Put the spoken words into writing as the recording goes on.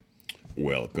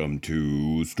Welcome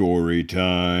to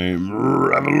Storytime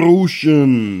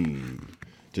Revolution.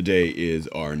 Today is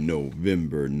our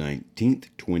November 19th,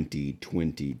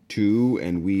 2022,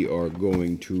 and we are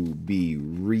going to be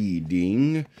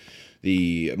reading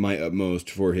the My Utmost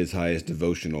for His Highest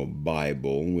Devotional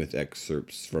Bible with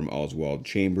excerpts from Oswald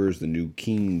Chambers, the New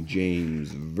King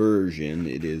James Version.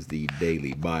 It is the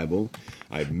Daily Bible.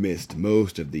 I've missed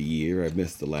most of the year. I've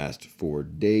missed the last 4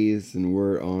 days, and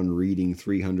we're on reading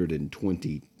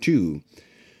 322.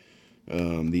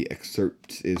 The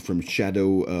excerpt is from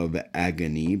Shadow of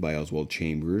Agony by Oswald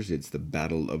Chambers. It's the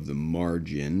Battle of the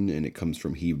Margin, and it comes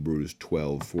from Hebrews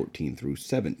 12:14 through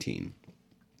 17.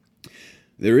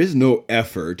 There is no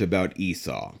effort about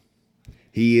Esau.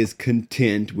 He is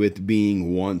content with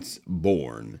being once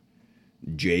born.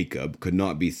 Jacob could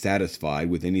not be satisfied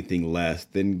with anything less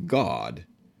than God.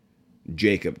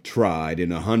 Jacob tried in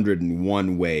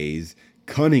 101 ways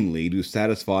cunningly to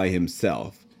satisfy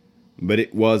himself, but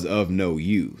it was of no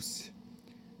use.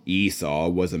 Esau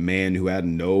was a man who had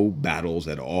no battles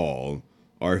at all,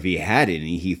 or if he had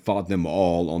any, he fought them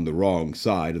all on the wrong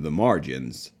side of the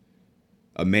margins.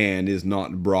 A man is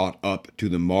not brought up to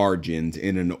the margins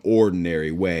in an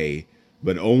ordinary way,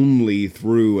 but only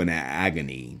through an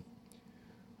agony.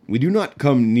 We do not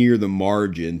come near the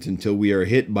margins until we are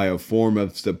hit by a form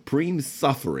of supreme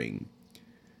suffering,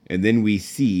 and then we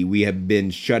see we have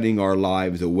been shutting our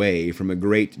lives away from a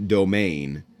great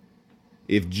domain.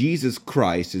 If Jesus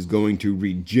Christ is going to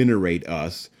regenerate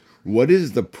us, what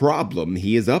is the problem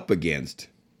he is up against?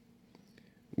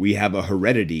 We have a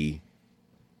heredity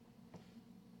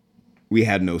we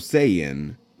had no say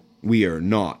in. We are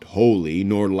not holy,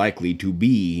 nor likely to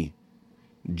be.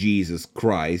 Jesus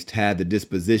Christ had the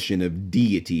disposition of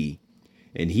deity,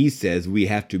 and he says we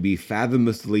have to be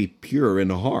fathomlessly pure in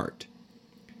heart.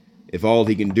 If all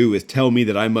he can do is tell me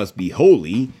that I must be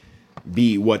holy,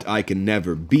 be what I can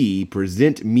never be,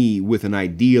 present me with an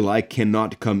ideal I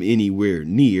cannot come anywhere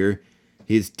near,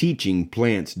 his teaching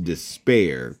plants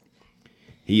despair.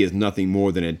 He is nothing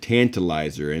more than a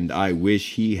tantalizer, and I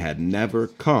wish he had never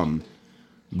come.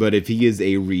 But if he is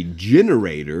a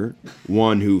regenerator,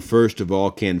 one who first of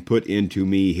all can put into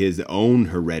me his own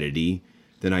heredity,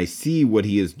 then I see what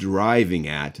he is driving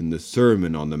at in the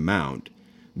Sermon on the Mount,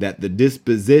 that the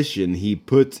disposition he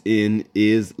puts in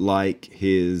is like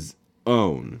his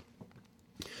own.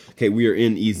 Okay, we are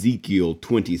in Ezekiel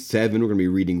 27. We're going to be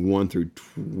reading 1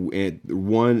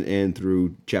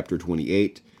 through chapter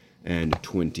 28. And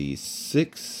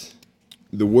 26.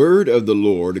 The word of the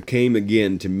Lord came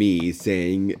again to me,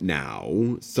 saying,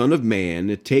 Now, son of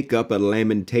man, take up a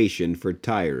lamentation for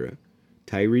Tyre?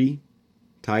 I'm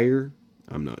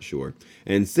not sure.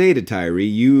 And say to Tyre,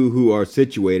 you who are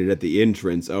situated at the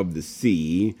entrance of the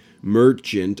sea,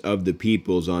 merchant of the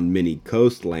peoples on many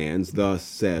coastlands, thus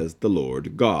says the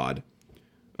Lord God.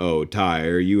 O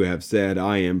Tyre, you have said,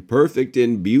 I am perfect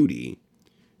in beauty.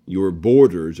 Your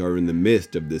borders are in the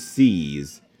midst of the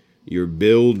seas. Your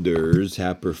builders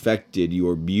have perfected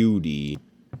your beauty.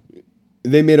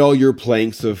 They made all your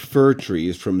planks of fir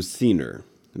trees from Senir.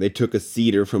 They took a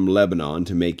cedar from Lebanon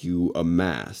to make you a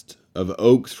mast. Of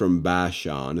oaks from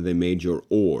Bashan they made your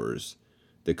oars.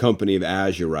 The company of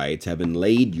Azurites have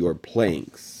inlaid your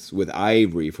planks with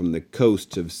ivory from the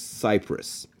coast of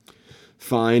Cyprus.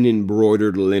 Fine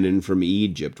embroidered linen from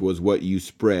Egypt was what you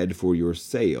spread for your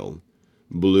sail.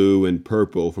 Blue and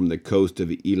purple from the coast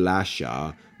of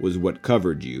Elisha was what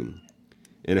covered you.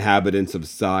 Inhabitants of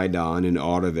Sidon and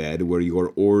Arvad were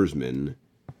your oarsmen.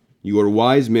 Your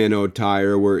wise men, O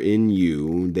Tyre, were in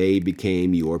you. They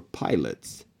became your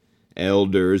pilots.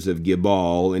 Elders of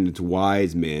Gebal and its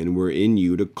wise men were in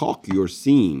you to caulk your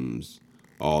seams.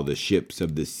 All the ships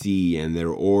of the sea and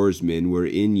their oarsmen were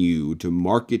in you to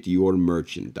market your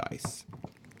merchandise.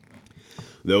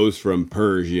 Those from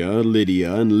Persia,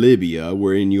 Lydia, and Libya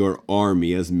were in your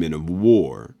army as men of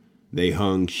war. They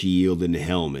hung shield and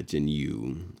helmet in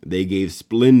you. They gave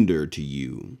splendor to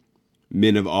you.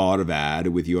 Men of Arvad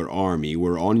with your army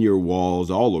were on your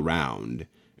walls all around,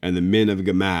 and the men of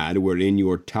Gamad were in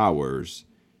your towers.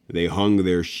 They hung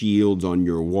their shields on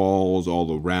your walls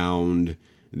all around.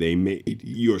 They made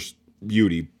your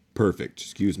beauty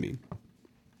perfect.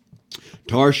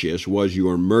 Tarshish was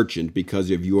your merchant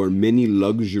because of your many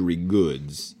luxury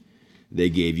goods. They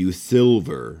gave you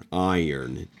silver,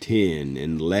 iron, tin,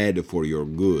 and lead for your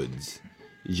goods.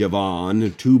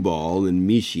 Javan, Tubal, and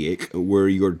Meshech were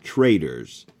your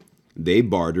traders. They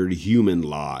bartered human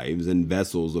lives and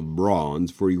vessels of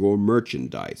bronze for your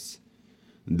merchandise.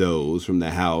 Those from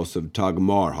the house of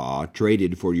Tagmarha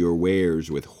traded for your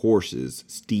wares with horses,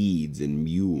 steeds, and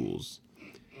mules.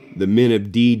 The men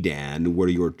of Dedan were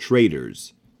your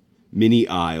traders. Many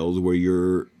isles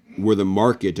were the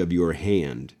market of your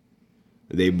hand.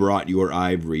 They brought your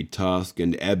ivory, tusk,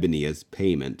 and ebony as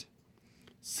payment.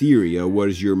 Syria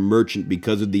was your merchant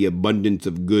because of the abundance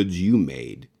of goods you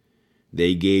made.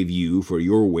 They gave you for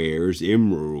your wares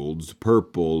emeralds,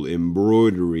 purple,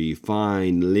 embroidery,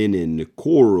 fine linen,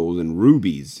 corals, and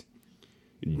rubies.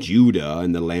 Judah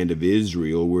and the land of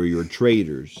Israel were your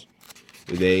traders.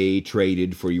 They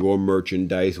traded for your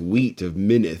merchandise wheat of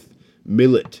Minnith,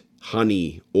 millet,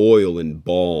 honey, oil, and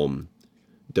balm.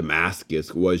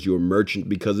 Damascus was your merchant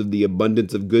because of the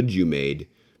abundance of goods you made,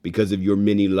 because of your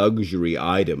many luxury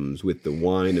items, with the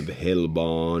wine of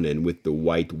Helbon and with the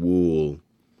white wool.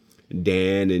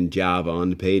 Dan and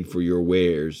Javan paid for your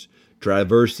wares,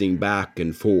 traversing back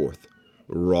and forth.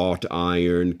 Wrought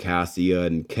iron, cassia,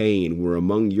 and cane were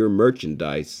among your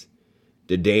merchandise.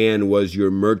 Dedan was your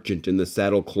merchant in the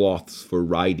saddlecloths for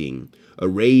riding.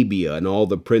 Arabia and all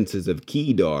the princes of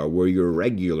Kedar were your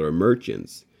regular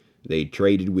merchants. They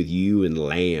traded with you in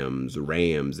lambs,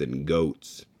 rams, and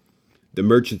goats. The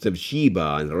merchants of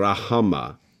Sheba and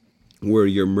Rahama were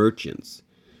your merchants.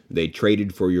 They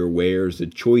traded for your wares the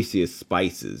choicest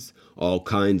spices, all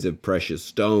kinds of precious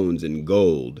stones and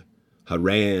gold.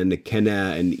 Haran,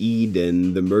 Kenna, and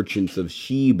Eden, the merchants of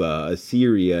Sheba,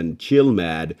 Assyria, and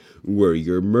Chilmad, were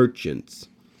your merchants.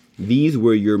 These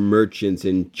were your merchants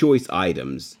in choice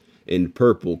items, in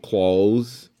purple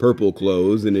clothes,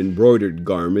 and embroidered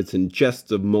garments, and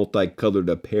chests of multicolored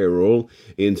apparel,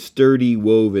 in sturdy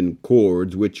woven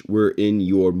cords, which were in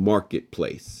your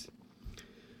marketplace.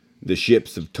 The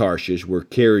ships of Tarshish were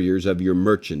carriers of your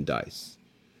merchandise.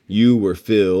 You were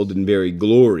filled and very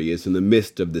glorious in the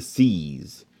midst of the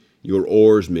seas. Your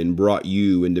oarsmen brought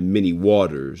you into many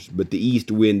waters, but the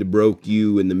east wind broke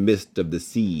you in the midst of the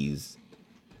seas.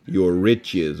 Your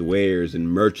riches, wares, and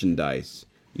merchandise,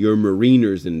 your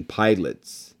mariners and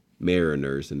pilots,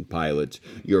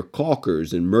 your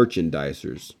caulkers and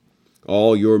merchandisers,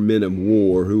 all your men of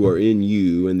war who are in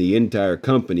you, and the entire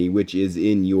company which is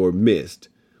in your midst,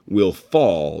 will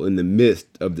fall in the midst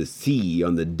of the sea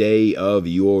on the day of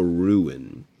your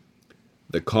ruin.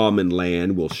 The common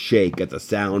land will shake at the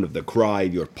sound of the cry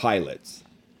of your pilots.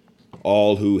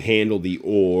 All who handle the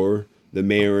oar, the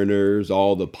mariners,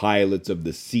 all the pilots of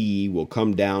the sea will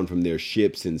come down from their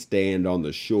ships and stand on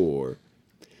the shore.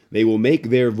 They will make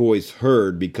their voice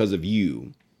heard because of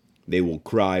you. They will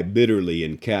cry bitterly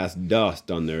and cast dust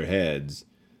on their heads.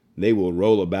 They will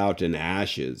roll about in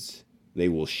ashes. They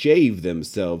will shave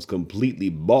themselves completely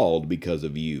bald because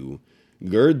of you,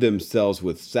 gird themselves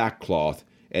with sackcloth,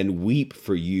 and weep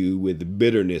for you with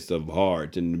bitterness of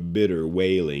heart and bitter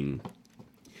wailing.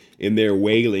 In their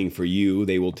wailing for you,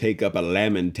 they will take up a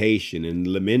lamentation and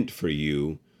lament for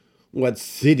you. What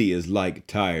city is like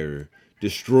Tyre,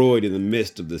 destroyed in the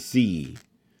midst of the sea?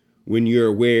 When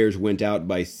your wares went out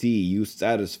by sea, you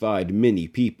satisfied many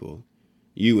people.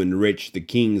 You enriched the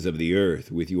kings of the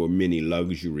earth with your many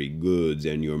luxury goods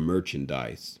and your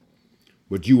merchandise.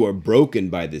 But you are broken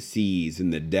by the seas in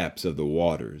the depths of the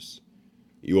waters.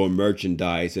 Your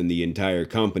merchandise and the entire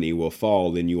company will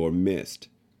fall in your midst.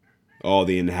 All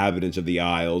the inhabitants of the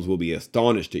isles will be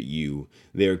astonished at you.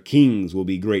 Their kings will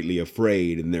be greatly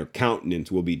afraid, and their countenance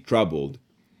will be troubled.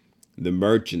 The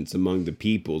merchants among the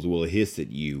peoples will hiss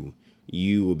at you.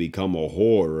 You will become a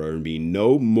horror and be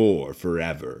no more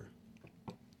forever.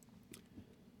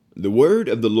 The word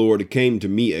of the Lord came to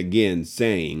me again,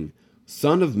 saying,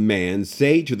 Son of man,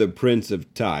 say to the prince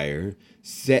of Tyre,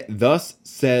 Thus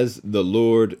says the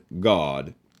Lord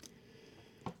God,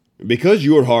 because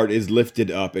your heart is lifted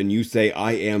up, and you say,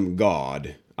 I am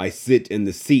God, I sit in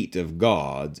the seat of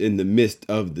gods, in the midst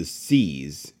of the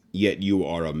seas, yet you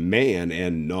are a man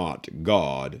and not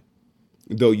God.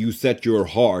 Though you set your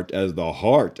heart as the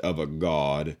heart of a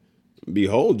god,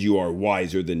 behold, you are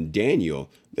wiser than Daniel.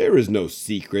 There is no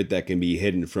secret that can be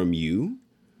hidden from you.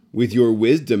 With your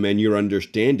wisdom and your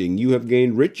understanding, you have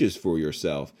gained riches for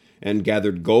yourself, and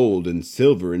gathered gold and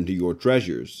silver into your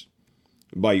treasures.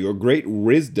 By your great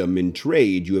wisdom in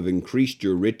trade, you have increased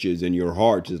your riches, and your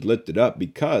heart is lifted up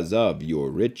because of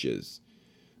your riches.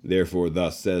 Therefore,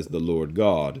 thus says the Lord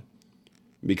God,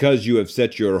 because you have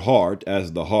set your heart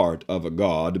as the heart of a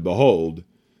god, behold,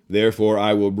 therefore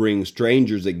I will bring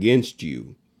strangers against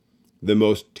you, the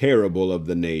most terrible of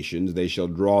the nations. They shall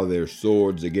draw their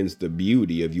swords against the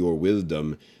beauty of your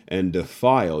wisdom, and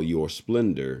defile your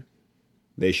splendor.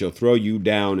 They shall throw you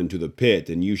down into the pit,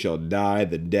 and you shall die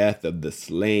the death of the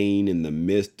slain in the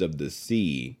midst of the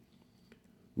sea.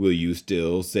 Will you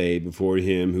still say before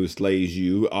him who slays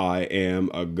you, I am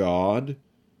a god?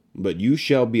 But you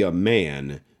shall be a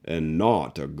man and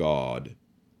not a god.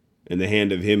 In the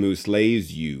hand of him who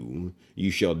slays you,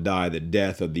 you shall die the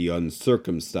death of the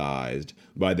uncircumcised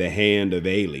by the hand of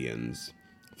aliens.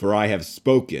 For I have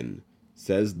spoken,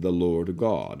 says the Lord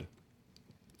God.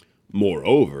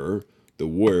 Moreover, the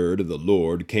word of the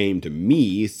Lord came to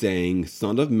me, saying,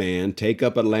 Son of man, take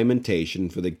up a lamentation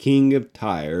for the king of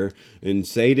Tyre, and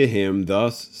say to him,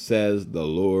 Thus says the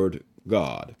Lord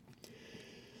God.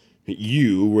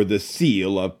 You were the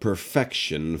seal of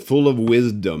perfection, full of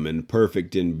wisdom and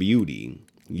perfect in beauty.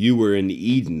 You were in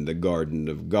Eden, the garden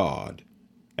of God.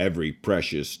 Every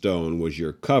precious stone was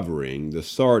your covering, the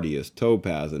sardius,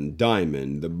 topaz, and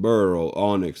diamond, the beryl,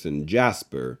 onyx, and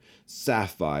jasper,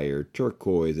 sapphire,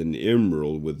 turquoise, and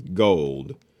emerald with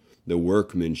gold. The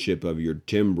workmanship of your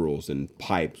timbrels and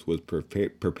pipes was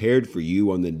prepared for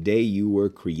you on the day you were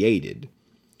created.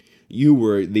 You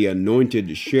were the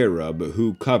anointed cherub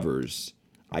who covers.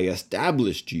 I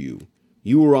established you.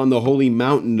 You were on the holy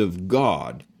mountain of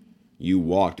God. You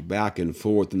walked back and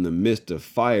forth in the midst of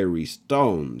fiery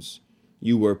stones.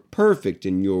 You were perfect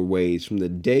in your ways from the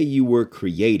day you were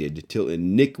created till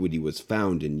iniquity was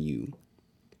found in you.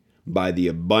 By the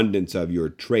abundance of your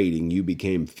trading you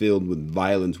became filled with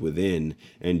violence within,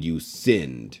 and you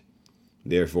sinned.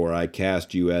 Therefore I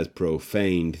cast you as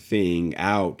profaned thing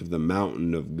out of the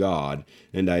mountain of God,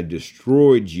 and I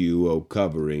destroyed you, O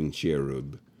covering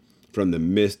cherub, from the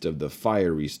midst of the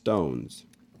fiery stones.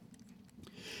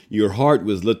 Your heart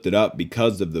was lifted up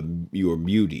because of your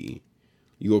beauty.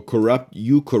 You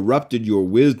corrupted your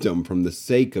wisdom from the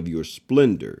sake of your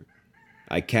splendor.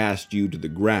 I cast you to the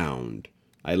ground.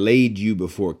 I laid you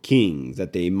before kings,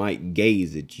 that they might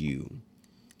gaze at you.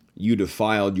 You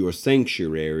defiled your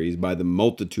sanctuaries by the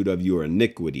multitude of your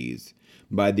iniquities,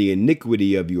 by the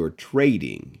iniquity of your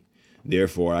trading.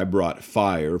 Therefore I brought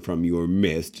fire from your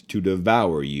midst to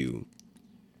devour you.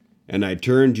 And I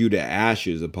turned you to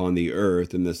ashes upon the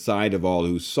earth in the sight of all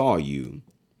who saw you.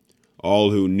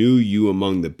 All who knew you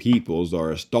among the peoples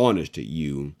are astonished at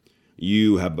you.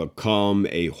 You have become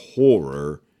a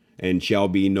horror, and shall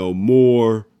be no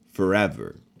more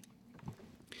forever.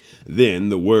 Then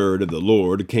the word of the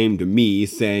Lord came to me,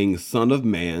 saying, Son of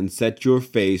man, set your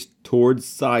face towards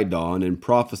Sidon, and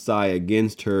prophesy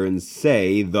against her, and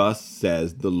say, Thus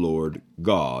says the Lord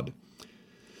God.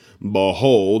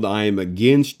 Behold, I am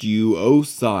against you, O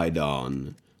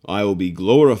Sidon. I will be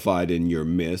glorified in your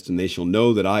midst, and they shall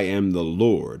know that I am the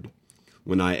Lord,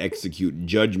 when I execute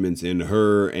judgments in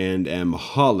her, and am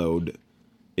hallowed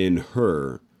in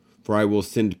her. For I will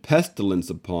send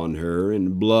pestilence upon her,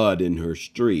 and blood in her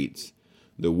streets.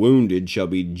 The wounded shall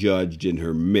be judged in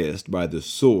her midst by the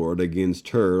sword against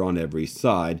her on every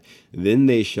side. Then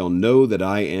they shall know that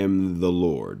I am the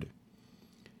Lord.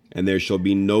 And there shall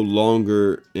no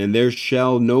longer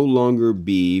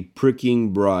be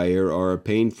pricking briar or a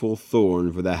painful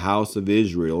thorn for the house of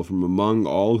Israel from among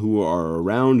all who are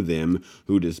around them,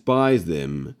 who despise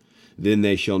them. Then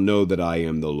they shall know that I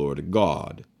am the Lord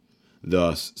God.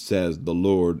 Thus says the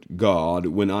Lord God,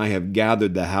 when I have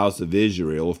gathered the house of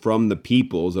Israel from the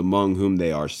peoples among whom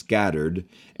they are scattered,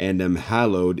 and am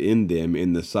hallowed in them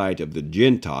in the sight of the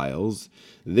Gentiles,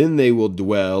 then they will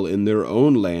dwell in their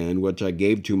own land which I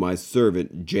gave to my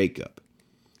servant Jacob.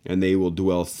 And they will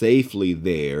dwell safely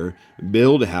there,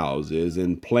 build houses,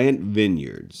 and plant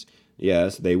vineyards.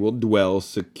 Yes, they will dwell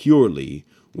securely,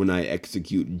 when I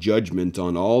execute judgment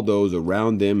on all those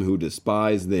around them who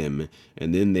despise them,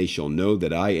 and then they shall know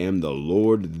that I am the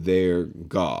Lord their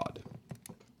God.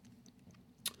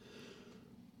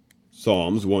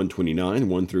 Psalms 129,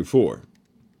 1-4.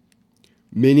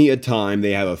 Many a time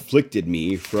they have afflicted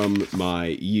me from my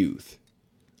youth.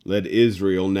 Let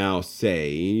Israel now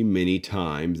say, many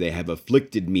times they have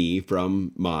afflicted me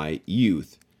from my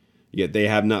youth, yet they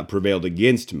have not prevailed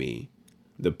against me.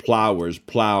 The plowers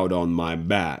plowed on my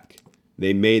back.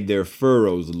 They made their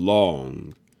furrows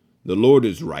long. The Lord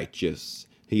is righteous.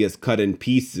 He has cut in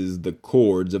pieces the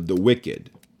cords of the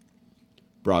wicked.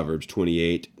 Proverbs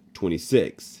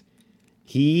 28:26.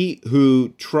 He who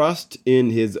trusts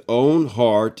in his own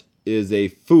heart is a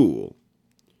fool,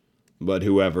 but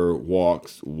whoever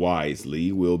walks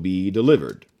wisely will be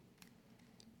delivered.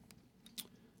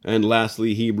 And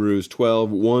lastly, Hebrews 12,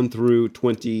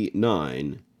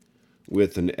 1-29.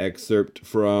 With an excerpt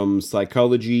from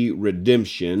Psychology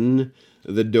Redemption.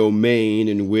 The domain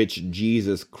in which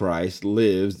Jesus Christ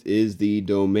lives is the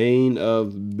domain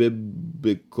of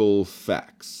biblical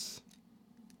facts.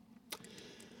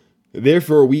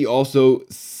 Therefore, we also,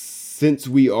 since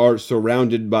we are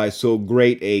surrounded by so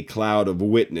great a cloud of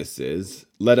witnesses,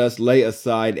 let us lay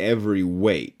aside every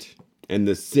weight and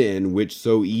the sin which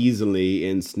so easily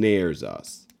ensnares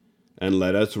us, and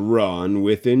let us run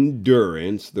with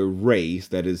endurance the race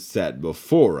that is set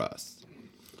before us,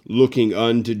 looking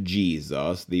unto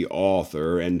Jesus, the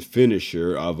author and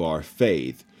finisher of our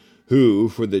faith, who,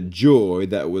 for the joy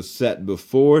that was set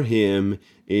before him,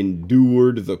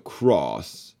 endured the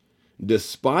cross,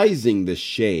 despising the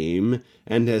shame,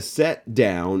 and has sat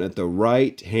down at the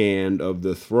right hand of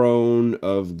the throne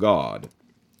of God.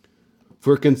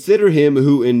 For consider him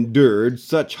who endured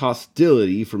such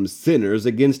hostility from sinners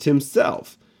against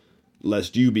himself,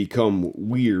 lest you become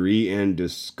weary and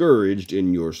discouraged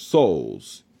in your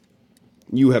souls.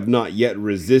 You have not yet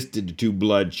resisted to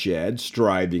bloodshed,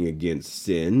 striving against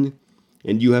sin,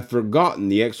 and you have forgotten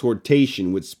the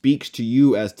exhortation which speaks to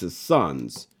you as to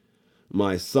sons.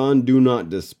 My son, do not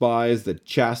despise the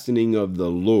chastening of the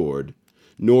Lord,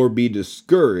 nor be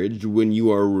discouraged when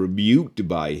you are rebuked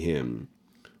by him.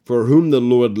 For whom the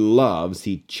Lord loves,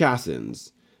 he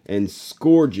chastens, and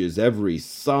scourges every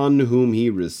son whom he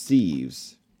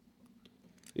receives.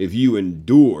 If you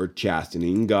endure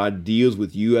chastening, God deals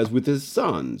with you as with his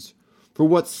sons. For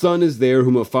what son is there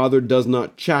whom a father does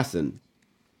not chasten?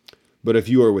 But if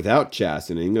you are without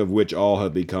chastening, of which all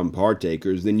have become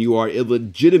partakers, then you are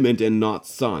illegitimate and not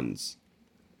sons.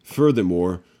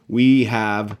 Furthermore, we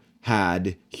have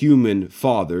had human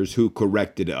fathers who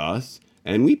corrected us,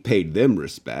 and we paid them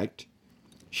respect.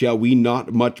 Shall we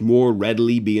not much more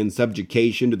readily be in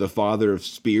subjugation to the Father of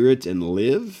spirits and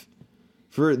live?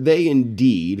 For they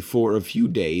indeed for a few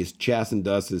days chastened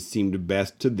us as seemed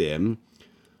best to them,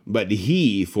 but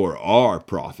he for our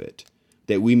profit,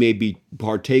 that we may be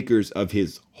partakers of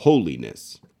his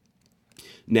holiness.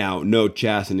 Now, no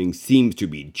chastening seems to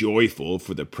be joyful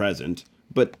for the present,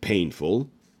 but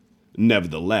painful.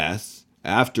 Nevertheless,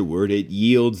 afterward it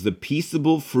yields the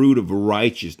peaceable fruit of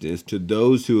righteousness to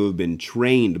those who have been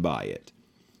trained by it.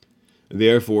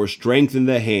 Therefore strengthen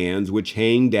the hands which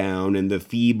hang down and the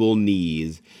feeble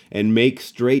knees, and make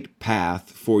straight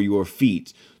path for your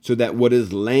feet, so that what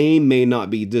is lame may not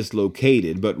be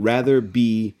dislocated, but rather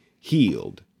be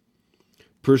healed.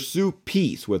 Pursue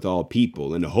peace with all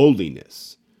people and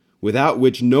holiness, without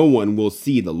which no one will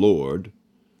see the Lord,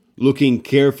 looking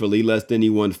carefully lest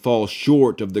anyone fall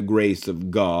short of the grace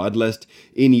of God, lest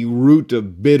any root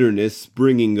of bitterness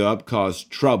springing up cause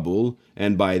trouble,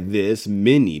 and by this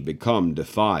many become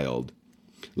defiled,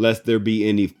 lest there be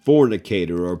any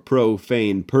fornicator or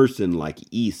profane person like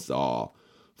Esau,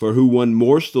 for who one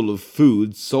morsel of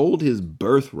food sold his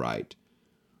birthright.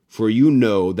 For you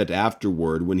know that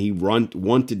afterward, when he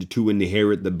wanted to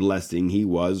inherit the blessing, he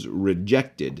was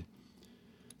rejected.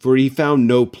 For he found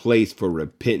no place for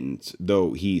repentance,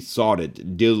 though he sought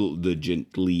it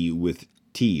diligently with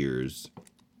tears.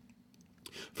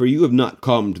 For you have not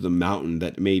come to the mountain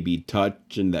that may be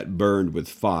touched and that burned with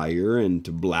fire, and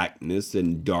to blackness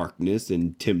and darkness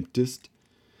and tempest,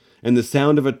 and the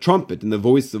sound of a trumpet and the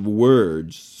voice of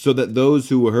words, so that those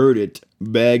who heard it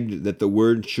begged that the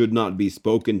word should not be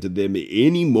spoken to them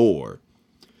any more,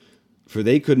 for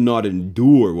they could not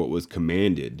endure what was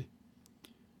commanded.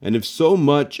 And if so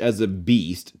much as a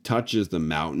beast touches the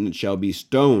mountain, it shall be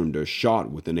stoned or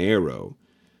shot with an arrow.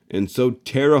 And so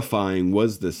terrifying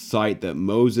was the sight that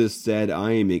Moses said,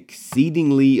 I am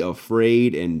exceedingly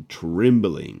afraid and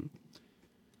trembling.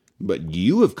 But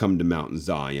you have come to Mount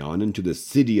Zion, and to the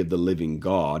city of the living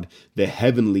God, the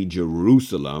heavenly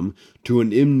Jerusalem, to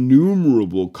an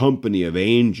innumerable company of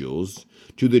angels,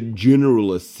 to the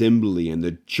general assembly and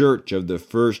the church of the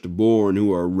firstborn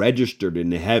who are registered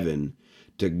in heaven,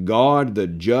 to God the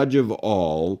judge of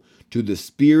all, to the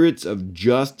spirits of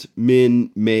just men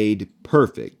made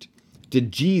perfect, to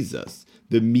Jesus,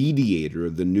 the mediator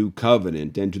of the new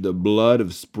covenant, and to the blood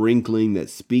of sprinkling that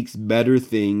speaks better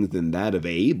things than that of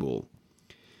Abel.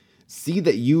 See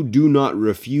that you do not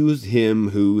refuse him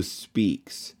who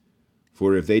speaks.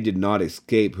 For if they did not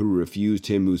escape who refused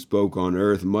him who spoke on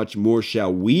earth, much more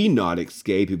shall we not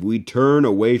escape if we turn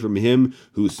away from him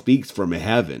who speaks from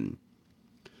heaven,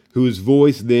 whose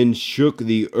voice then shook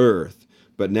the earth.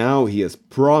 But now he has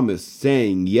promised,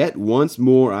 saying, Yet once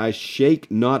more I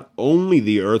shake not only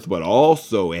the earth, but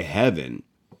also heaven.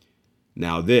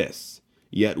 Now this,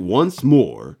 yet once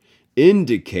more,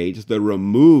 indicates the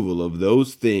removal of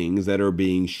those things that are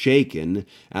being shaken,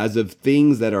 as of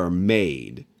things that are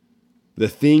made. The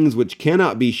things which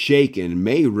cannot be shaken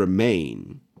may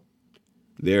remain.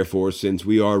 Therefore, since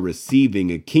we are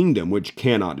receiving a kingdom which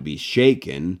cannot be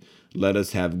shaken, let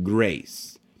us have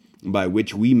grace, by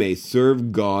which we may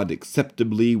serve God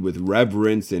acceptably with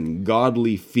reverence and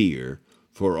godly fear,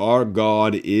 for our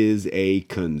God is a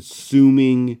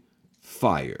consuming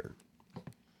fire.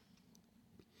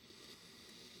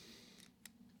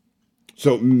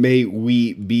 So may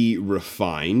we be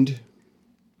refined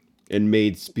and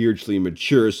made spiritually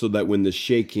mature so that when the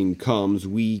shaking comes,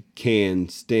 we can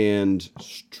stand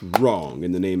strong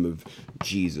in the name of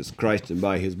Jesus Christ and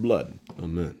by his blood.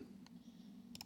 Amen.